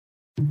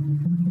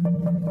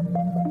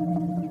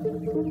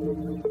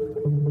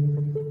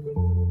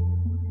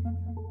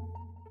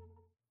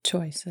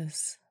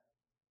Choices.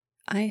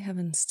 I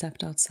haven't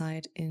stepped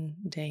outside in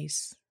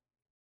days.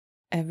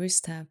 Every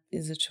step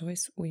is a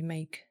choice we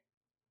make.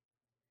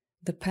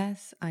 The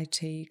path I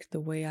take, the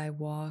way I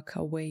walk,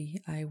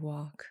 away I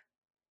walk.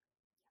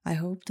 I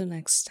hope the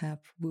next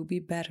step will be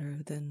better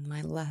than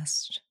my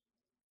last.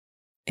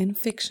 In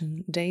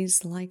fiction,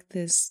 days like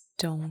this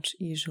don't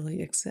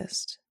usually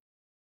exist.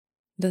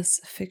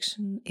 Does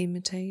fiction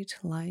imitate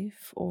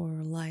life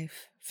or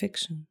life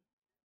fiction?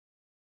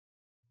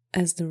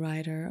 As the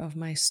writer of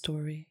my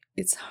story,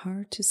 it's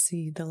hard to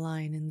see the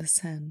line in the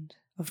sand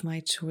of my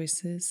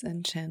choices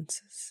and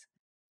chances.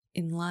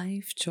 In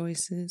life,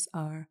 choices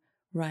are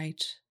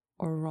right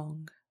or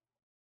wrong.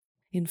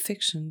 In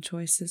fiction,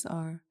 choices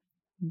are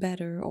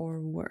better or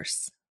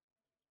worse.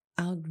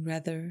 I'd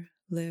rather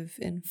live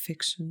in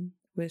fiction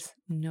with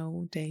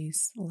no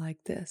days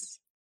like this.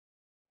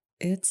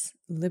 It's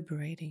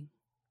liberating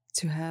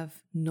to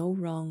have no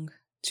wrong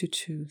to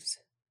choose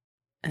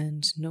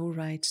and no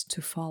right to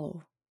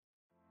follow.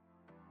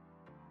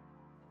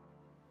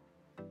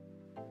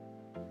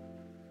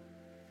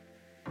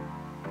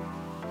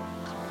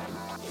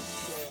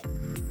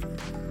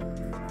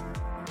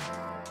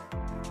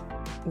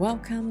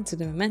 Welcome to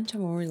the Memento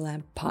Mori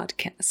Lab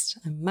podcast.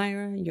 I'm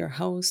Myra, your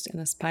host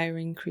and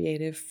aspiring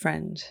creative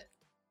friend.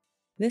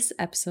 This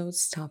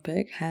episode's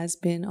topic has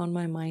been on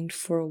my mind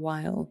for a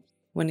while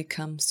when it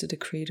comes to the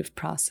creative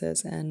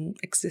process and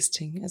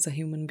existing as a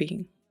human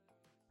being.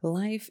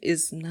 Life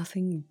is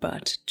nothing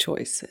but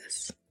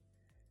choices.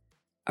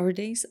 Our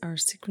days are a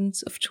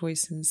sequence of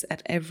choices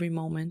at every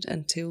moment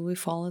until we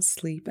fall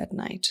asleep at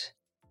night,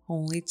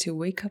 only to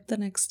wake up the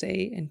next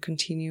day and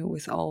continue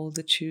with all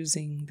the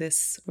choosing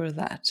this or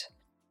that.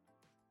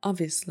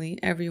 Obviously,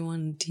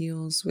 everyone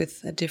deals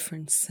with a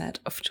different set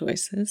of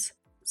choices.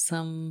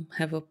 Some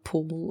have a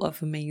pool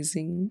of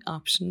amazing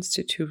options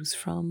to choose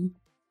from.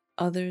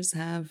 Others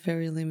have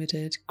very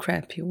limited,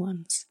 crappy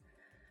ones.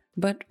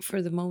 But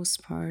for the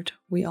most part,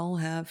 we all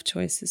have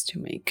choices to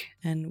make,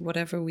 and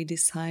whatever we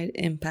decide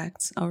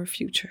impacts our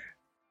future.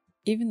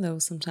 Even though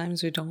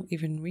sometimes we don't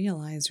even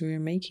realize we're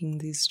making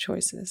these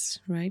choices,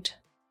 right?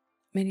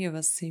 Many of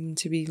us seem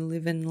to be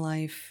living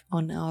life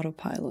on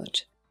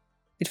autopilot.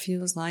 It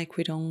feels like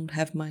we don't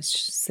have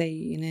much say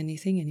in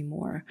anything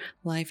anymore.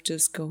 Life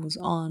just goes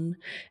on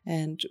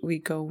and we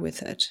go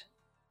with it.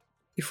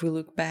 If we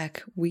look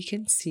back, we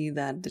can see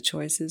that the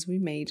choices we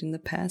made in the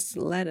past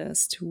led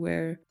us to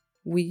where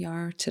we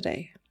are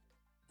today.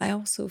 I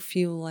also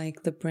feel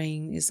like the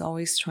brain is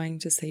always trying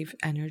to save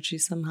energy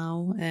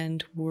somehow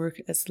and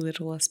work as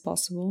little as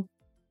possible.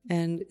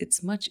 And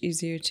it's much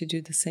easier to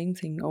do the same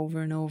thing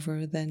over and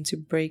over than to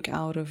break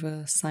out of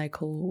a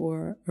cycle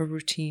or a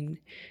routine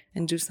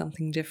and do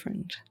something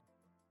different.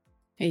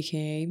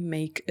 AKA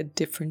make a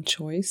different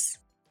choice,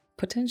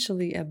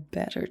 potentially a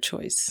better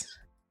choice.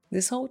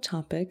 This whole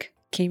topic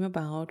came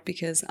about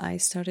because I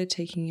started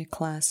taking a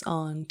class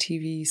on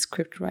TV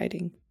script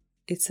writing.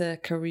 It's a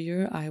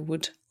career I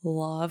would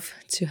love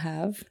to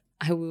have.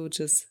 I will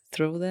just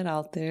throw that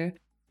out there.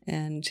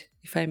 And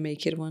if I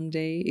make it one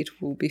day, it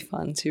will be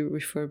fun to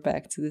refer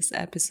back to this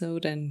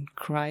episode and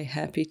cry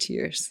happy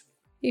tears.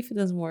 If it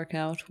doesn't work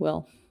out,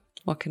 well,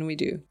 what can we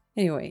do?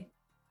 Anyway,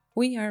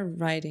 we are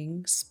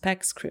writing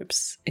spec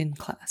scripts in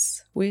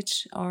class,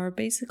 which are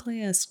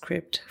basically a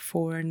script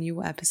for a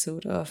new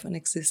episode of an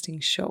existing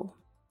show.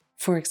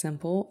 For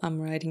example, I'm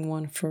writing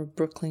one for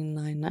Brooklyn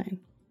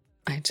Nine-Nine.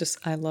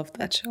 I love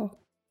that show.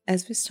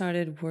 As we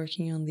started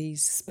working on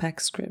these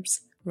spec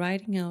scripts,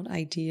 writing out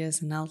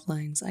ideas and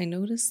outlines, I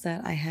noticed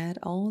that I had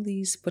all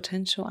these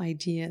potential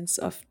ideas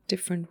of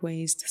different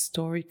ways the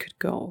story could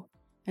go.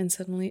 And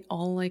suddenly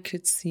all I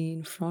could see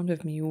in front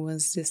of me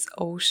was this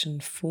ocean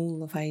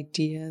full of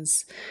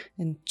ideas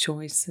and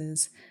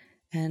choices,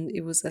 and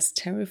it was as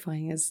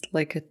terrifying as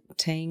like a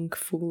tank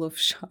full of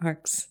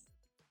sharks.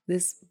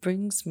 This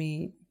brings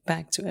me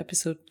back to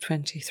episode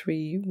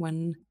 23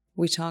 when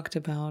we talked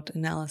about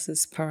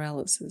analysis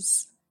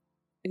paralysis.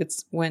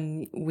 It's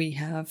when we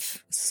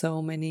have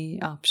so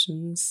many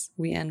options,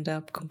 we end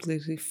up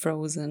completely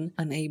frozen,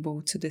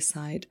 unable to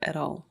decide at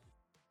all.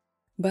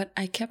 But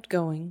I kept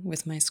going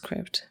with my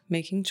script,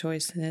 making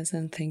choices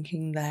and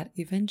thinking that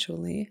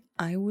eventually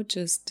I would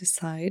just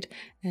decide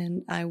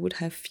and I would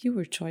have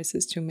fewer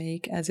choices to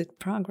make as it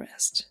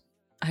progressed.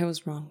 I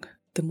was wrong.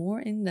 The more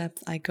in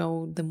depth I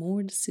go, the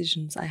more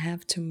decisions I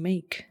have to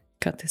make.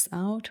 Cut this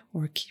out,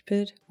 or keep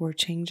it, or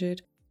change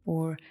it,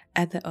 or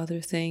add that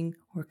other thing,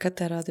 or cut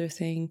that other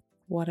thing.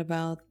 What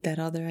about that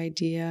other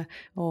idea?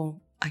 Oh,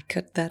 I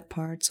cut that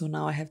part, so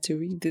now I have to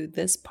redo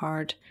this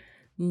part.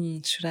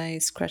 Should I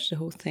scratch the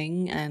whole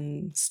thing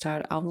and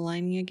start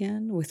outlining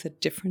again with a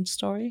different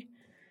story?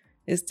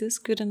 Is this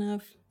good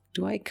enough?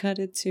 Do I cut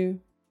it too?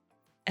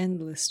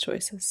 Endless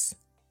choices.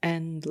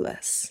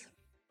 Endless.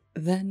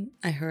 Then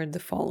I heard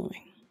the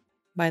following.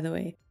 By the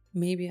way,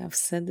 maybe I've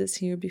said this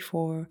here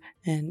before,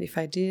 and if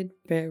I did,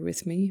 bear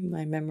with me,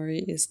 my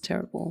memory is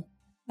terrible.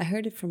 I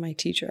heard it from my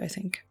teacher, I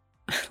think.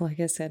 Like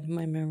I said,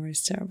 my memory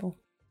is terrible.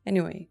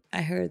 Anyway,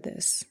 I heard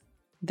this.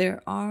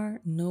 There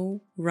are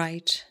no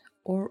right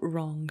or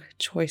wrong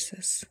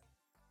choices.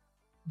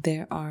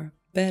 There are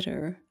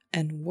better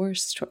and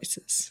worse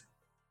choices.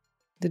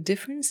 The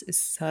difference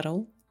is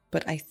subtle,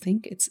 but I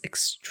think it's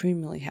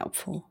extremely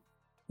helpful.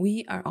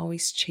 We are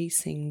always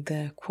chasing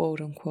the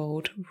quote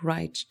unquote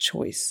right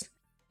choice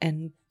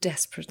and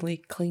desperately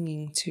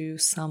clinging to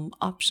some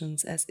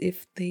options as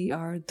if they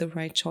are the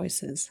right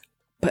choices.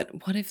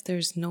 But what if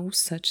there's no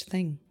such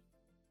thing?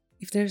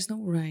 If there's no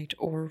right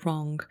or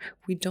wrong,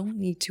 we don't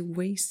need to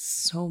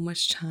waste so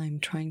much time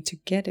trying to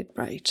get it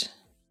right.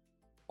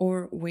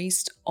 Or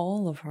waste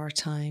all of our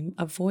time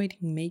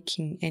avoiding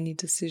making any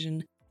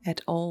decision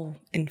at all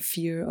in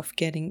fear of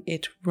getting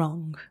it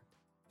wrong.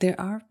 There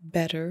are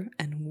better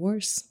and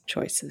worse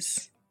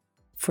choices.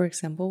 For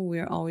example, we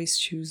are always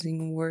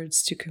choosing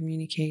words to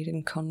communicate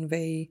and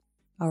convey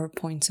our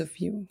points of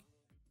view.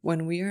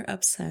 When we are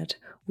upset,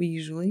 we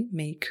usually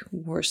make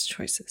worse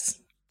choices.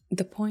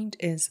 The point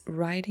is,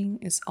 writing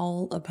is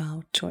all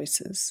about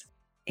choices.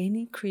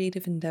 Any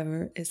creative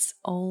endeavor is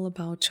all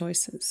about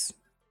choices.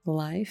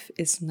 Life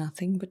is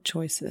nothing but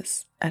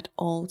choices at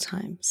all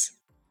times.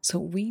 So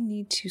we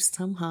need to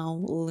somehow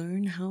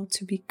learn how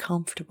to be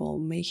comfortable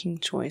making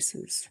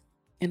choices.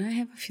 And I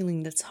have a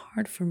feeling that's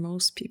hard for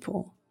most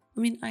people. I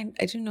mean,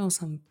 I do know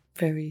some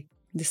very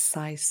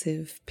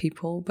decisive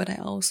people, but I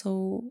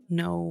also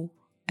know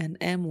and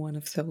am one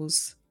of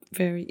those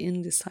very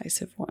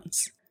indecisive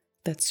ones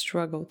that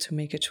struggle to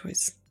make a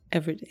choice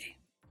every day.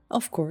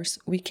 Of course,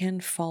 we can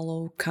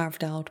follow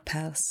carved out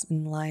paths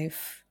in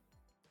life.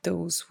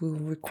 Those will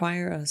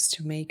require us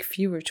to make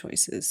fewer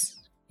choices,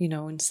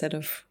 instead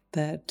of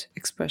that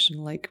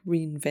expression like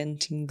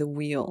reinventing the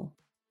wheel.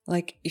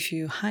 Like if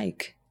you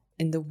hike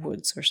in the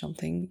woods or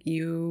something,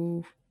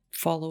 you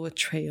follow a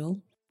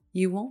trail,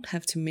 you won't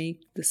have to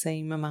make the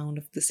same amount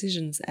of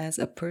decisions as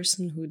a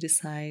person who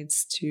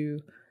decides to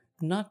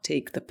not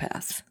take the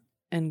path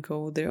and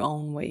go their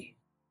own way.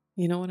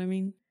 You know what I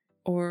mean?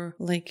 Or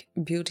like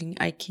building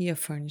IKEA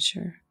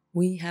furniture.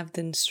 We have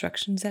the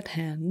instructions at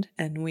hand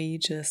and we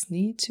just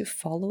need to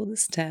follow the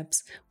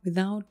steps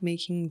without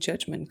making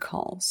judgment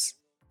calls.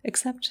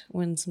 Except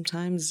when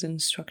sometimes the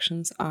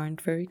instructions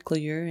aren't very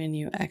clear and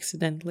you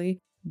accidentally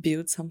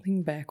build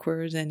something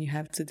backwards and you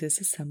have to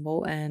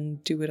disassemble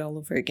and do it all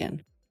over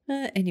again.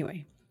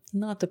 Anyway,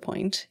 not the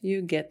point.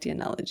 You get the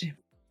analogy.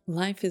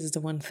 Life is the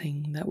one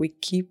thing that we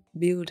keep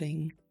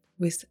building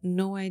with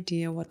no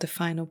idea what the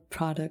final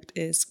product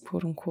is,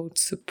 quote unquote,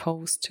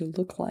 supposed to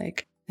look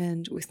like,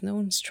 and with no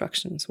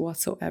instructions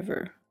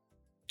whatsoever.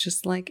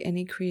 Just like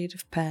any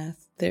creative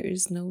path, there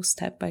is no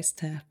step by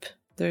step,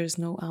 there is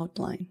no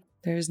outline,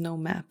 there is no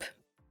map.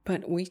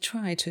 But we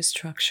try to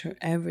structure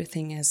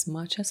everything as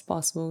much as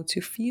possible to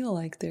feel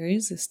like there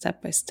is a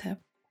step by step.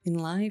 In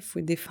life,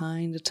 we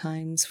define the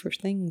times for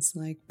things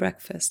like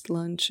breakfast,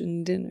 lunch,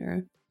 and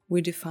dinner.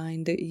 We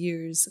define the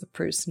years a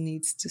person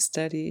needs to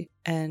study,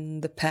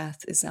 and the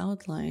path is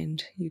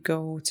outlined. You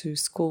go to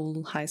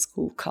school, high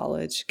school,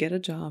 college, get a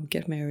job,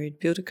 get married,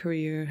 build a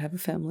career, have a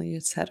family,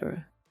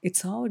 etc.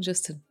 It's all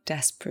just a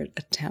desperate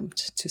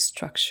attempt to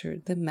structure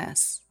the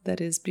mess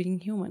that is being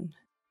human,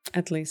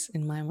 at least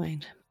in my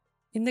mind.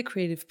 In the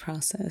creative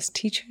process,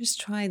 teachers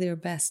try their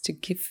best to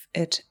give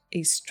it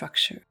a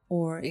structure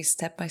or a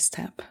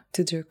step-by-step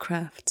to their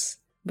crafts.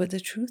 But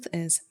the truth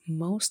is,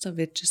 most of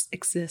it just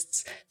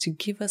exists to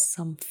give us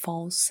some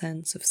false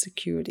sense of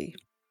security.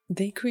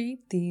 They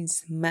create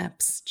these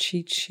maps,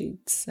 cheat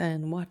sheets,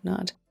 and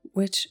whatnot,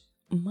 which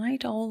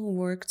might all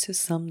work to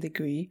some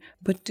degree,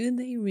 but do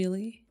they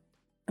really?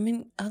 I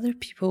mean, other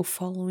people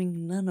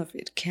following none of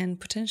it can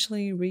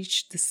potentially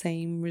reach the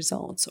same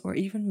results or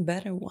even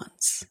better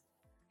ones.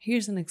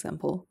 Here's an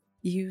example.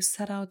 You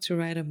set out to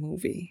write a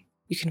movie.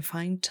 You can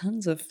find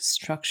tons of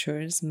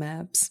structures,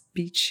 maps,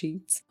 beat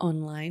sheets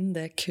online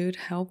that could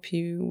help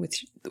you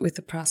with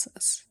the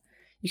process.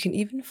 You can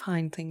even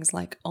find things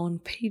like on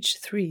page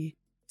 3,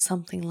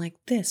 something like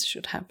this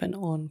should happen.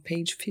 On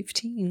page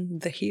 15,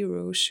 the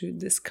hero should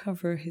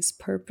discover his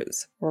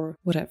purpose or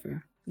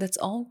whatever. That's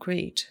all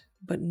great,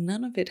 but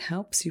none of it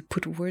helps you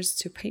put words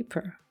to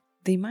paper.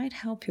 They might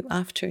help you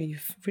after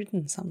you've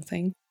written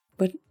something,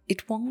 but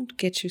it won't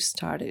get you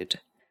started.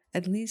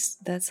 At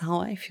least that's how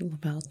I feel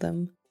about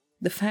them.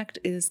 The fact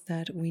is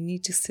that we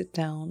need to sit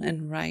down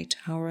and write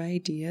our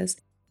ideas,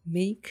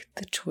 make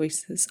the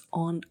choices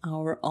on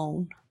our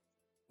own.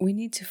 We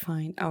need to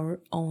find our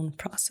own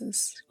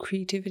process.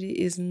 Creativity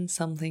isn't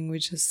something we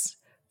just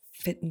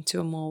fit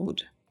into a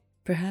mold.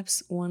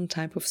 Perhaps one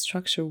type of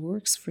structure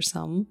works for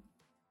some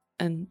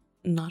and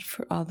not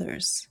for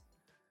others.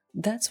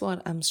 That's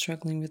what I'm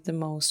struggling with the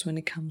most when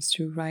it comes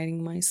to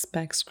writing my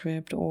spec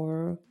script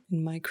or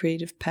in my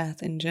creative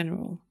path in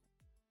general.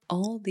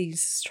 All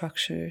these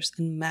structures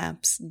and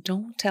maps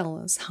don't tell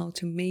us how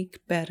to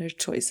make better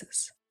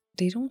choices.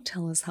 They don't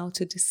tell us how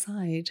to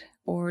decide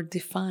or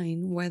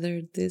define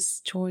whether this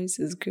choice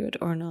is good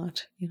or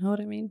not. You know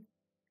what I mean?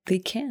 They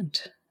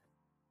can't.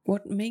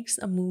 What makes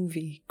a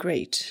movie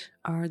great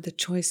are the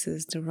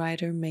choices the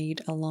writer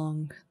made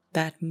along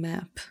that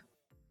map.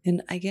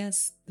 And I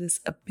guess this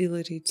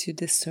ability to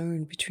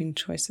discern between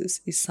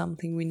choices is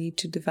something we need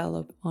to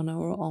develop on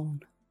our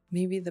own.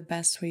 Maybe the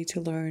best way to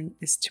learn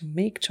is to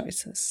make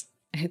choices.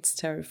 It's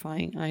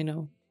terrifying, I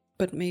know.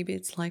 But maybe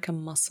it's like a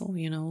muscle,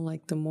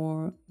 like the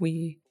more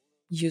we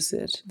use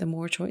it, the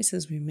more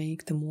choices we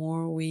make, the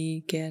more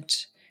we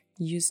get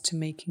used to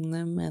making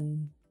them,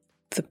 and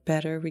the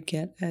better we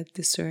get at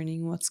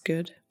discerning what's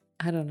good.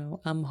 I don't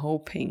know, I'm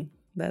hoping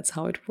that's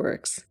how it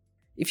works.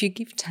 If you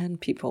give 10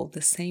 people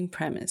the same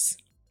premise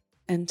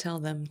and tell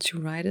them to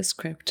write a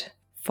script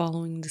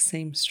following the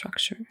same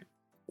structure,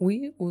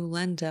 we will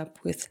end up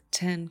with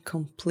 10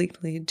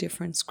 completely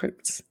different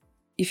scripts.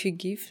 If you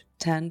give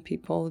 10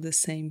 people the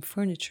same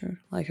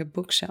furniture, like a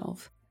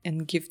bookshelf,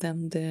 and give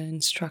them the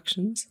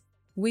instructions,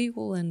 we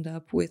will end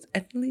up with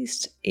at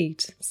least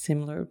 8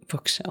 similar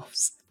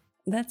bookshelves.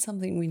 That's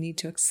something we need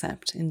to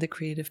accept in the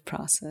creative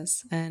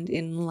process and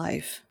in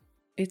life.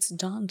 It's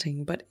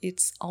daunting, but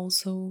it's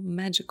also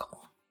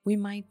magical. We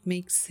might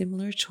make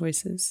similar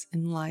choices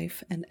in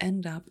life and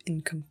end up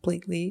in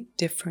completely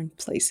different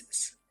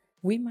places.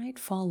 We might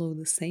follow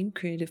the same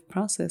creative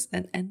process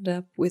and end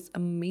up with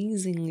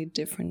amazingly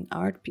different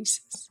art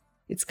pieces.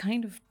 It's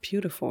kind of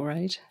beautiful,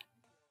 right?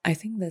 I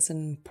think that's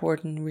an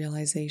important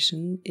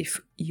realization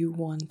if you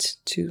want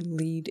to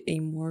lead a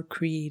more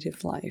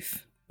creative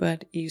life,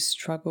 but you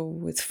struggle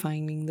with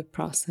finding the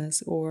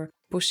process or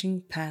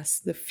pushing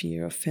past the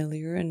fear of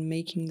failure and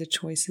making the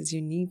choices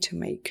you need to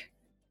make.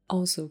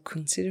 Also,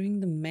 considering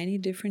the many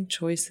different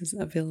choices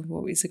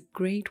available is a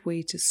great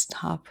way to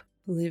stop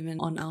living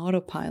on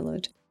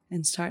autopilot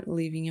and start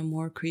living a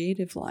more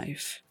creative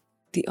life.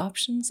 The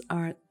options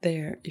are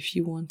there if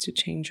you want to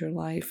change your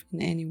life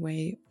in any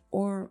way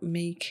or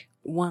make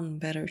one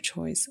better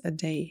choice a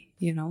day,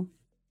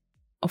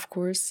 Of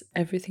course,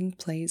 everything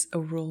plays a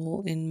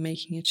role in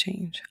making a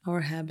change.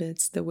 Our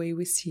habits, the way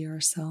we see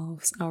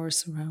ourselves, our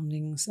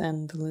surroundings,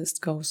 and the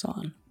list goes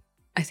on.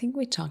 I think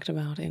we talked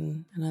about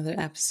in another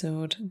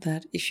episode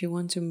that if you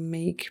want to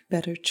make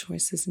better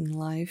choices in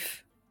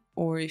life,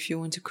 or if you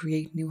want to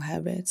create new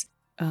habits,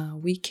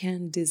 we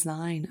can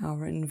design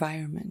our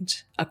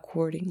environment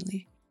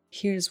accordingly.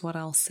 Here's what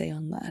I'll say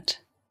on that.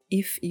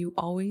 If you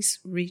always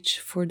reach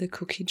for the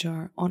cookie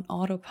jar on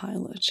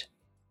autopilot,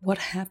 what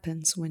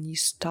happens when you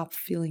stop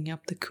filling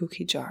up the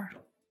cookie jar?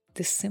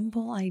 The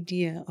simple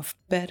idea of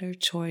better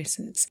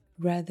choices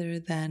rather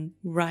than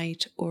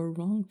right or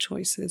wrong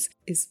choices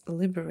is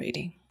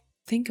liberating.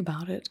 Think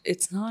about it.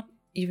 It's not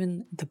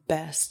even the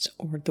best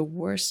or the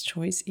worst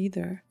choice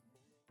either.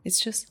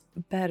 It's just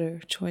better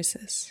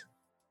choices.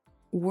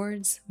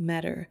 Words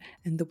matter,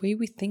 and the way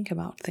we think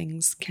about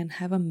things can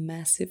have a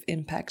massive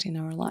impact in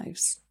our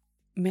lives.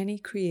 Many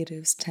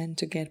creatives tend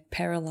to get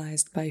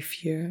paralyzed by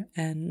fear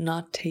and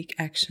not take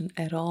action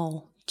at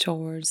all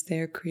towards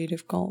their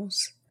creative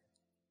goals.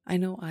 I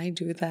know I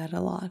do that a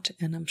lot,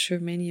 and I'm sure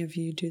many of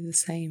you do the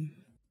same.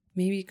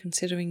 Maybe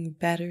considering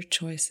better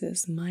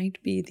choices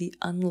might be the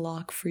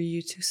unlock for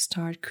you to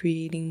start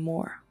creating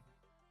more.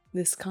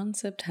 This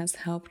concept has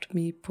helped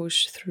me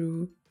push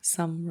through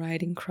some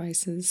writing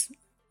crises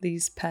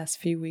these past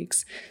few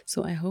weeks,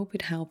 so I hope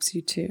it helps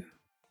you too.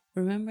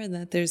 Remember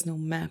that there's no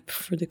map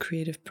for the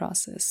creative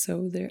process,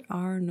 so there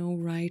are no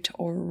right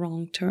or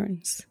wrong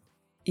turns.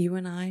 You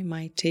and I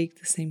might take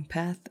the same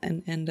path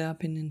and end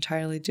up in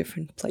entirely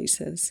different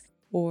places,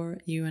 or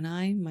you and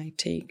I might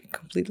take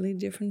completely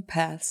different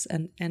paths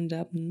and end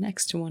up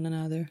next to one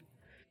another.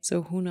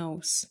 So who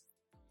knows?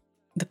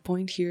 The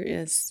point here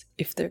is,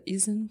 if there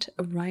isn't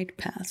a right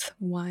path,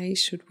 why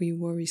should we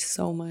worry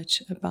so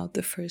much about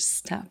the first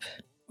step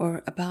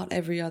or about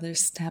every other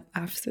step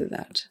after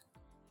that?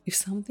 If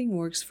something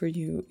works for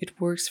you, it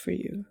works for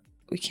you.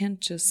 We can't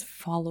just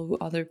follow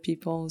other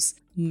people's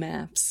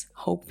maps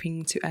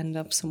hoping to end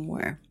up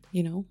somewhere,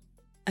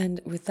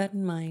 And with that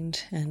in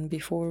mind, and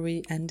before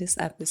we end this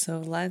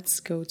episode,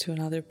 let's go to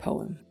another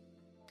poem.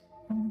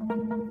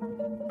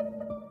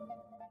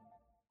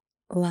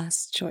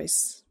 Last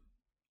choice.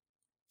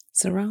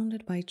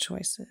 Surrounded by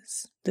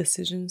choices,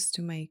 decisions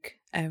to make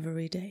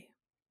every day.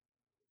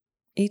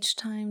 Each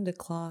time the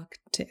clock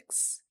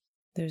ticks,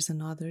 there's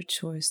another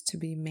choice to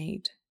be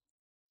made.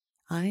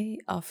 I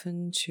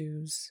often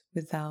choose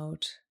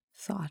without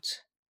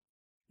thought.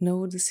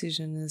 No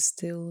decision is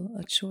still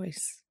a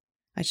choice.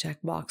 I check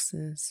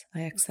boxes,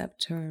 I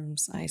accept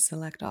terms, I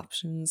select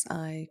options,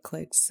 I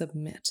click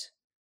submit.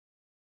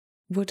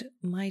 Would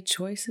my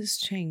choices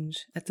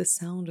change at the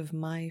sound of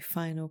my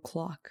final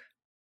clock?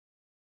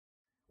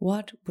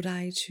 What would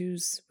I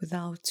choose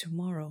without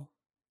tomorrow?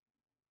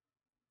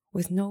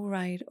 With no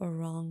right or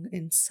wrong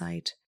in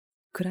sight,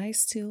 could I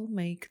still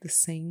make the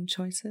same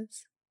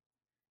choices?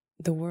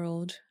 The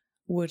world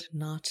would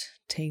not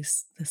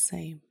taste the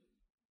same.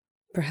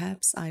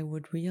 Perhaps I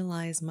would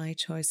realize my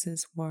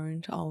choices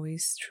weren't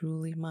always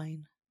truly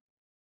mine.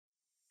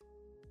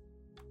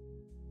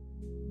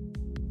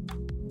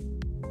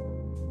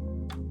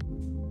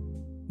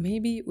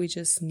 Maybe we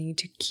just need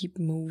to keep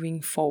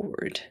moving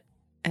forward.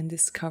 and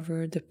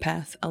discover the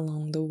path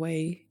along the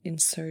way in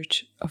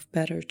search of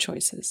better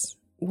choices.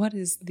 What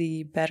is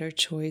the better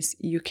choice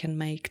you can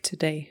make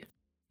today?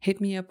 Hit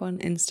me up on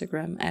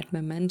Instagram at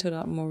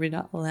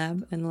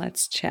memento.mori.lab and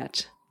let's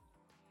chat.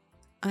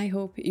 I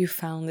hope you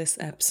found this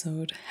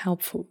episode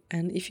helpful,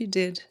 and if you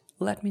did,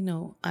 let me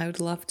know. I would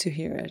love to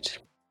hear it.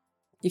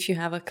 If you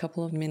have a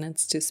couple of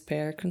minutes to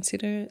spare,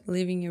 consider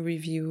leaving a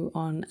review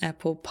on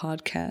Apple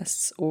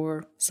Podcasts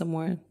or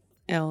somewhere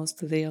else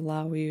that they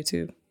allow you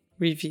to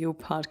review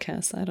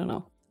podcasts. I don't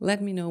know.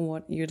 Let me know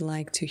what you'd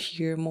like to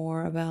hear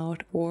more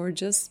about, or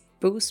just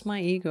boost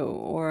my ego,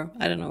 or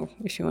I don't know,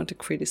 if you want to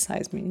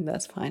criticize me,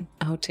 that's fine.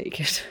 I'll take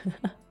it.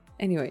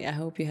 Anyway, I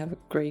hope you have a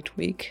great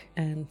week,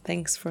 and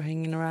thanks for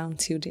hanging around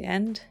till the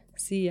end.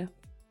 See ya.